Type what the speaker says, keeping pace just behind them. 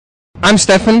I'm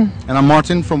Stefan. And I'm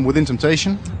Martin from Within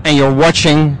Temptation. And you're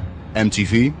watching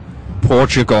MTV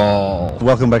Portugal.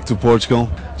 Welcome back to Portugal.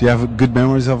 Do you have good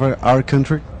memories of our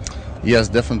country? Yes,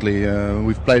 definitely.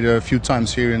 We've played a few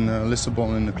times here in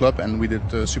Lisbon in the club, and we did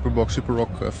Super Rock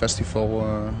Festival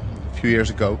a few years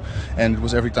ago, and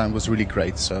every time was really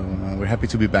great. So we're happy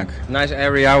to be back. Nice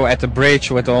area at the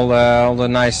bridge with all the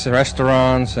nice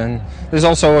restaurants, and there's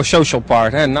also a social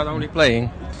part, and not only playing.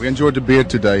 We enjoyed the beer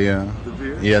today. The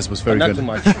beer? Yes, it was very good. Not too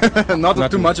much. not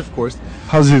too much, of course.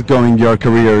 How's it going, your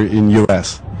career in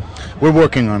US? We're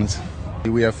working on it.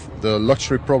 We have the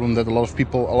luxury problem that a lot of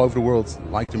people all over the world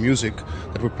like the music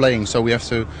that we're playing, so we have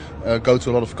to go to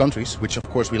a lot of countries, which of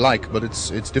course we like, but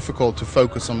it's difficult to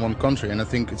focus on one country, and I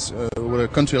think it's with a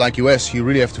country like US you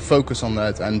really have to focus on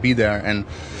that and be there.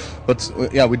 But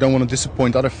we don't want to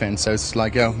disappoint other fans, so it's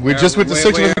like we're just with the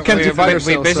searching of the country by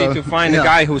ourselves. We're busy to find a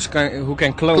guy who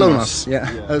can clone us.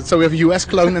 So we have a US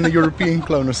clone and a European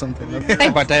clone or something.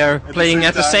 But they are playing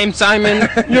at the same time in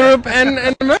Europe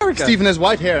and America. Stephen has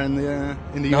white hair in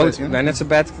the US. Then it's a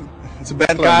bad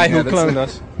clone. Guy who cloned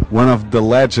us. One of the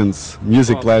legends,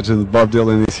 music legends, Bob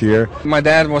Dylan is here. My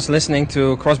dad was listening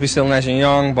to Crosby, Still, Nash &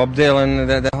 Young, Bob Dylan,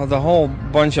 the whole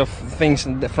bunch of things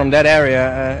from that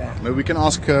area. Maybe we can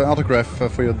ask autograph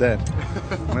for your dad.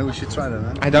 Maybe we should try that.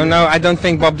 Huh? I don't know. I don't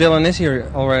think Bob Dylan is here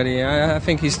already. I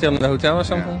think he's still in the hotel or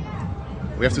something.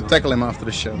 Yeah. We have to tackle him after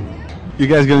the show. You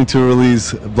guys going to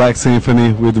release Black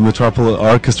Symphony with the Metropolis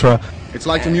Orchestra? It's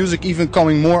like the music even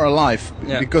coming more alive,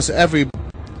 because every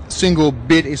single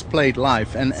bit is played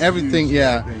live and everything.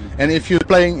 And if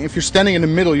you're standing in the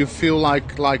middle, you feel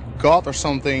like God or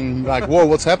something, like whoa,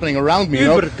 what's happening around me?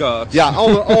 God. Yeah,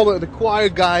 all the choir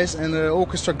guys and the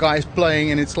orchestra guys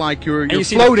playing, and it's like you're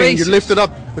floating, you're lifted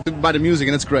up by the music,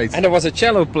 and it's great. And there was a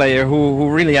cello player who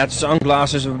really had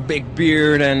sunglasses, a big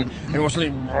beard, and he was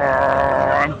like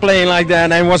playing like that,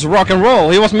 and it was rock and roll.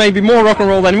 He was maybe more rock and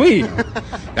roll than we.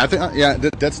 I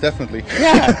think, that's definitely.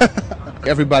 Yeah.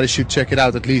 Everybody should check it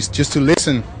out at least, just to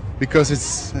listen,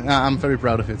 because I'm very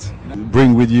proud of it.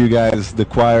 Bring with you guys the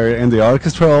choir and the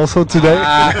orchestra also today?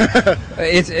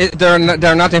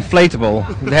 They're not inflatable.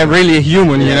 They're really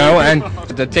human, you know, and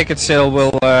the ticket sale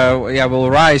will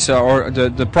rise, or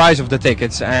the price of the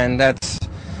tickets, and that's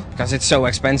because it's so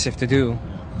expensive to do.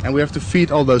 And we have to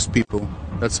feed all those people.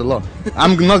 That's a lot.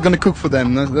 I'm not going to cook for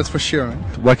them, that's for sure.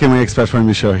 What can we expect from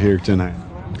the show here tonight?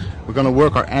 We're going to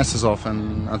work our asses off,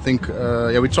 and I think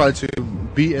we try to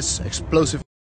be as explosive